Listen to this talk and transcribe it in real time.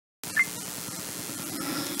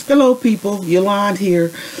Hello people, Yolande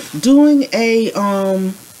here, doing a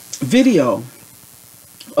video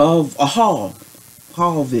of a haul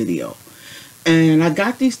video. And I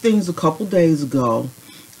got these things a couple days ago,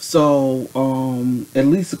 so at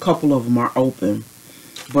least a couple of them are open.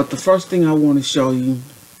 But the first thing I want to show you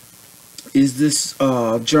is this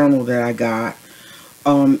journal that I got.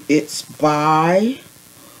 It's by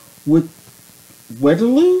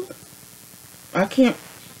Wetterloo. I can't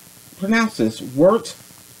pronounce this. Wurtio.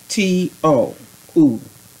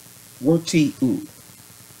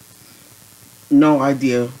 No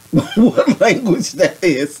idea what language that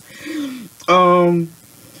is.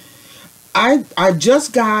 I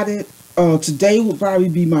just got it. Today will probably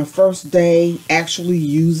be my first day actually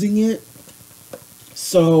using it.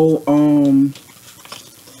 So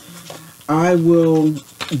I will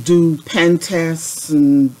do pen tests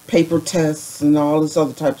and paper tests and all this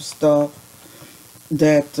other type of stuff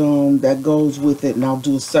that that goes with it, and I'll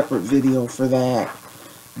do a separate video for that.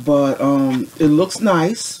 But it looks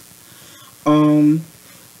nice. I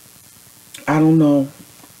don't know,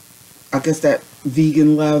 I guess that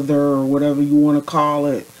vegan leather or whatever you want to call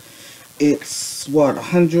it. It's what,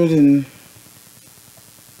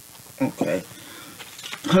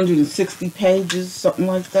 160 pages, something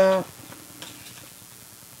like that.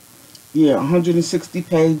 Yeah, 160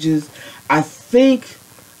 pages. I think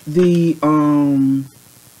the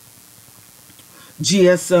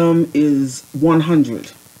GSM is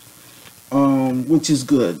 100, which is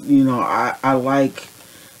good. You know, I like,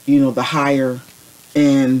 you know, the higher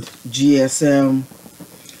end GSM,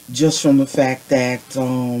 just from the fact that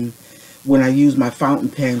when I use my fountain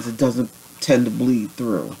pens, it doesn't tend to bleed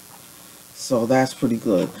through. So that's pretty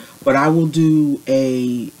good. But I will do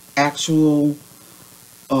a actual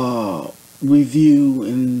review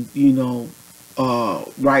and, you know,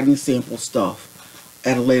 writing sample stuff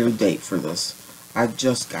at a later date for this. I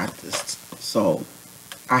just got this, so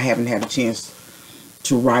I haven't had a chance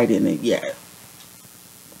to write in it yet.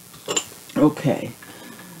 Okay.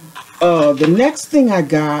 The next thing I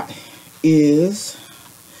got is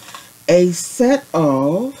a set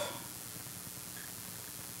of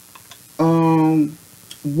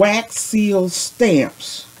wax seal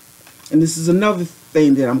stamps, and this is another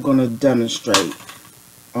thing that I'm going to demonstrate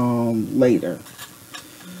later.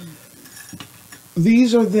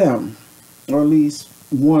 These are them, or at least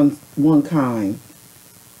one kind.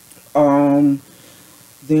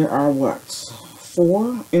 There are what,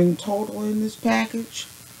 4 in total in this package.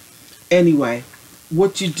 Anyway,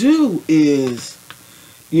 what you do is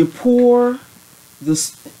you pour the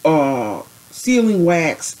sealing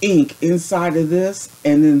wax ink inside of this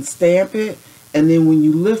and then stamp it, and then when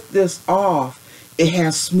you lift this off, it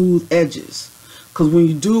has smooth edges. Because when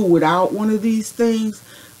you do it without one of these things,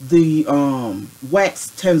 the wax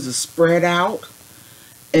tends to spread out,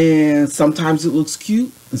 and sometimes it looks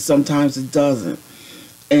cute and sometimes it doesn't.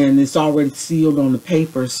 And it's already sealed on the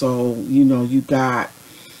paper, so you know you got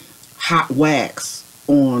hot wax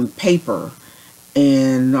on paper,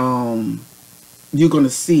 and you're gonna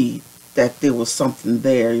see that there was something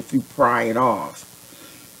there if you pry it off.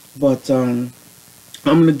 But I'm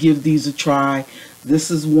gonna give these a try. This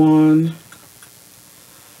is one.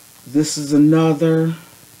 This is another.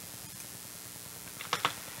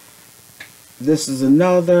 This is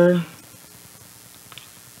another.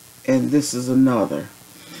 And this is another.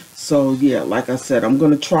 So yeah, like I said, I'm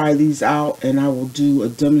going to try these out, and I will do a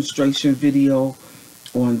demonstration video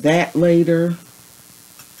on that later.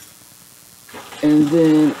 And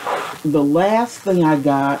then the last thing I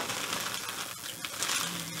got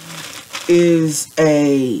is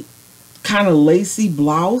a kind of lacy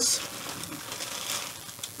blouse.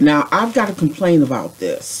 Now, I've got to complain about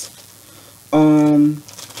this.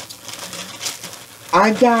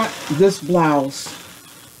 I got this blouse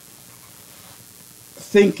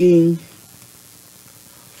thinking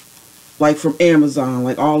like from Amazon,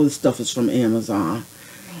 like all this stuff is from Amazon.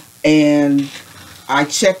 And I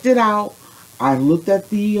checked it out. I looked at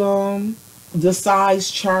the size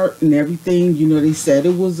chart and everything. You know, they said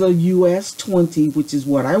it was a US 20, which is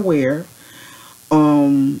what I wear.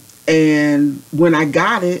 And when I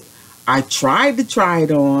got it, I tried to try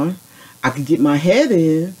it on. I could get my head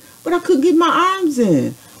in, but I couldn't get my arms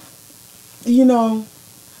in. You know,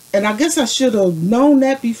 and I guess I should have known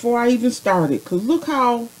that before I even started, because look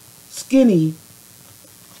how skinny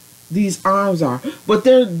these arms are. But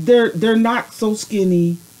they're not so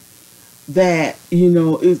skinny that, you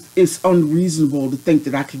know, it's unreasonable to think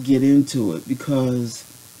that I could get into it, because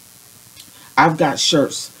I've got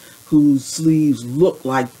shirts whose sleeves look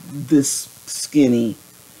like this skinny,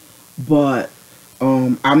 but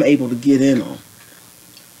I'm able to get in them.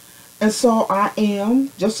 And so I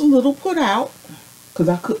am just a little put out because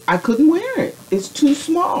I couldn't wear it. It's too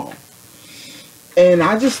small. And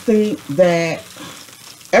I just think that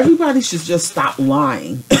everybody should just stop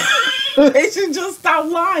lying. They should just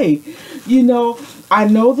stop lying. You know, I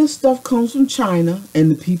know this stuff comes from China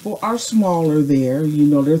and the people are smaller there. You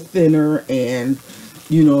know, they're thinner and,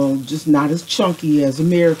 you know, just not as chunky as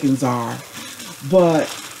Americans are. But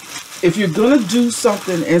if you're going to do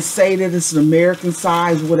something and say that it's an American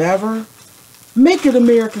size whatever, make it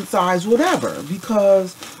American size whatever.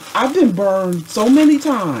 Because I've been burned so many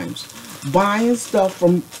times buying stuff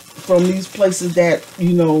from these places that,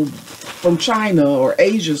 you know, from China or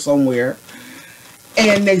Asia somewhere,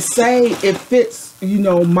 and they say it fits, you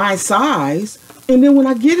know, my size, and then when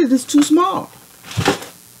I get it, it's too small.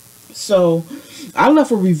 So I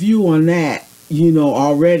left a review on that, you know,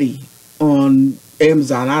 already on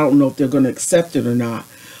Amazon. I don't know if they're going to accept it or not,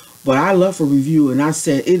 but I left a review and I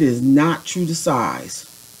said it is not true to size.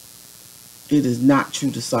 It is not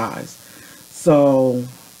true to size. So,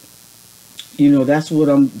 you know, that's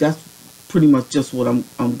pretty much just what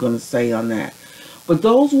I'm gonna say on that. But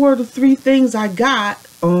those were the 3 things I got.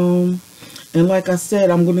 And like I said,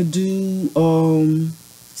 I'm gonna do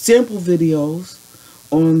sample videos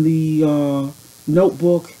on the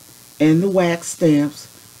notebook and the wax stamps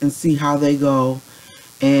and see how they go.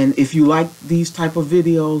 And if you like these type of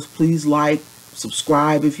videos, please like,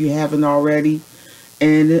 subscribe if you haven't already,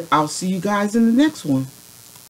 and I'll see you guys in the next one.